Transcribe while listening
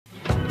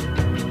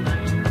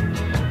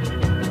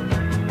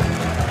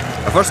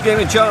A first game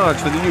in charge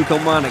for the new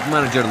Kilmarnock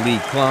manager Lee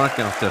Clark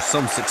after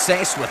some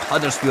success with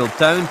Huddersfield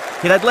Town.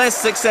 He'd had less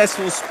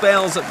successful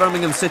spells at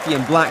Birmingham City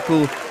and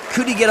Blackpool.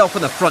 Could he get off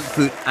on the front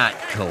foot at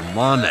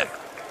Kilmarnock?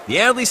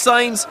 The early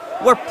signs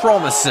were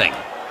promising.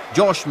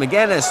 Josh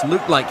Magennis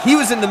looked like he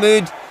was in the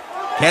mood.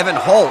 Kevin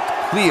Holt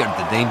cleared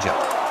the danger.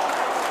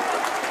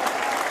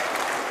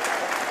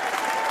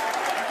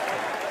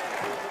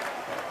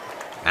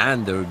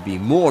 And there would be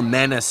more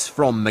menace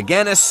from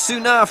Magennis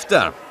soon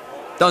after.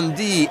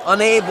 Dundee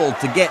unable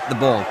to get the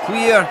ball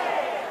clear.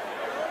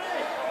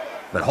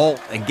 But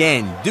Holt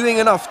again doing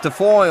enough to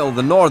foil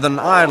the Northern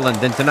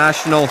Ireland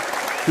international,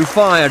 who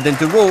fired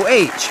into row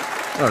H,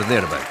 or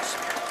thereabouts.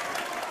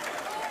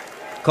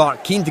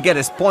 Clark keen to get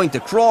his point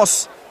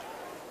across,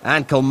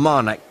 and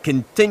Kilmarnock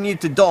continued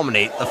to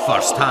dominate the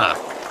first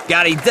half.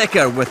 Gary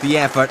Dicker with the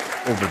effort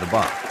over the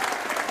bar.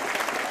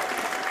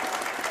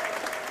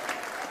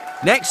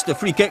 Next, a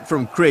free kick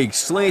from Craig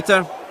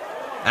Slater,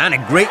 and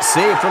a great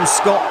save from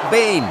Scott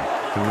Bain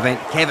to prevent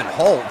Kevin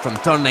Holt from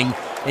turning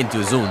into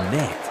his own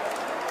net.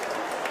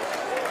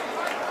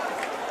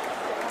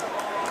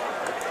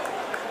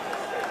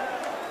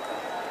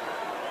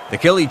 The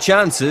Killie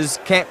chances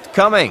kept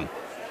coming.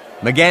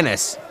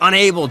 Magennis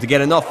unable to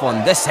get enough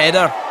on this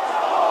header.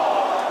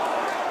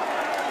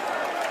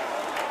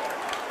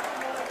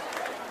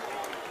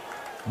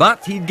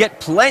 But he'd get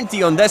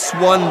plenty on this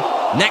one.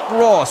 Nick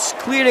Ross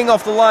clearing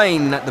off the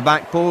line at the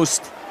back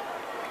post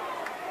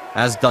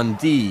as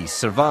Dundee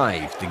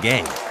survived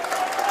again.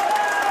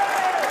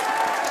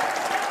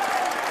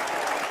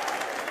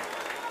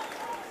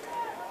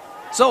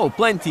 So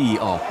plenty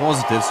of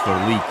positives for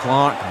Lee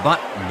Clark, but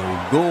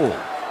no goal.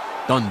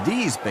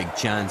 Dundee's big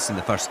chance in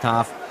the first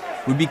half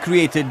would be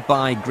created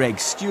by Greg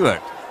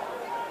Stewart.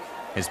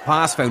 His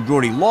pass found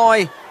Rory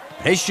Loy.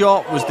 His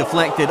shot was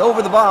deflected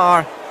over the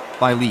bar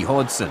by Lee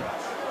Hodson.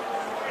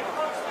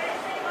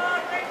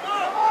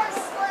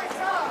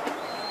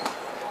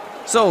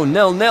 So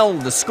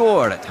 0-0 the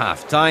score at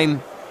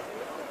half-time.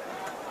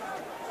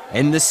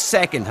 In the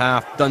second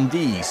half,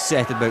 Dundee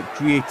set about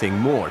creating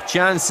more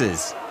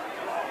chances.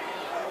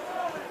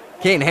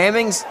 Kane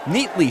Hemmings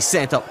neatly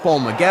set up Paul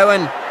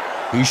McGowan,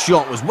 whose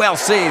shot was well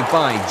saved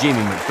by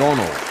Jamie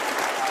MacDonald.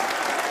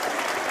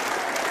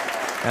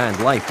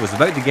 And life was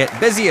about to get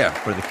busier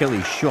for the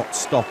Killie shot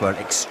stopper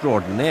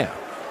extraordinaire.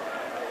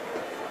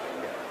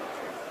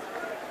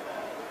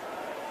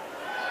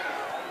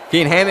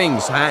 Kane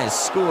Hemmings has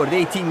scored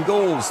 18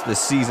 goals this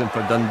season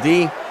for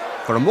Dundee.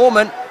 For a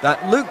moment,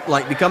 that looked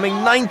like becoming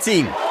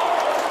 19.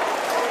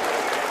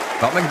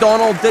 But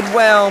MacDonald did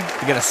well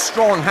to get a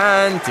strong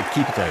hand to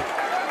keep it out.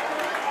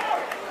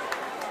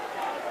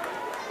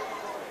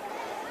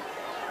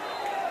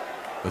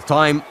 With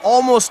time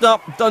almost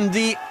up,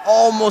 Dundee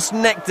almost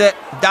nicked it.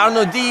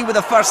 Darren O'Dea with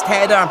a first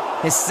header.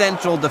 His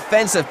central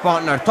defensive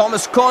partner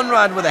Thomas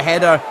Conrad with a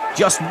header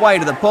just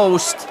wide of the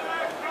post.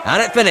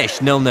 And it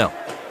finished 0-0.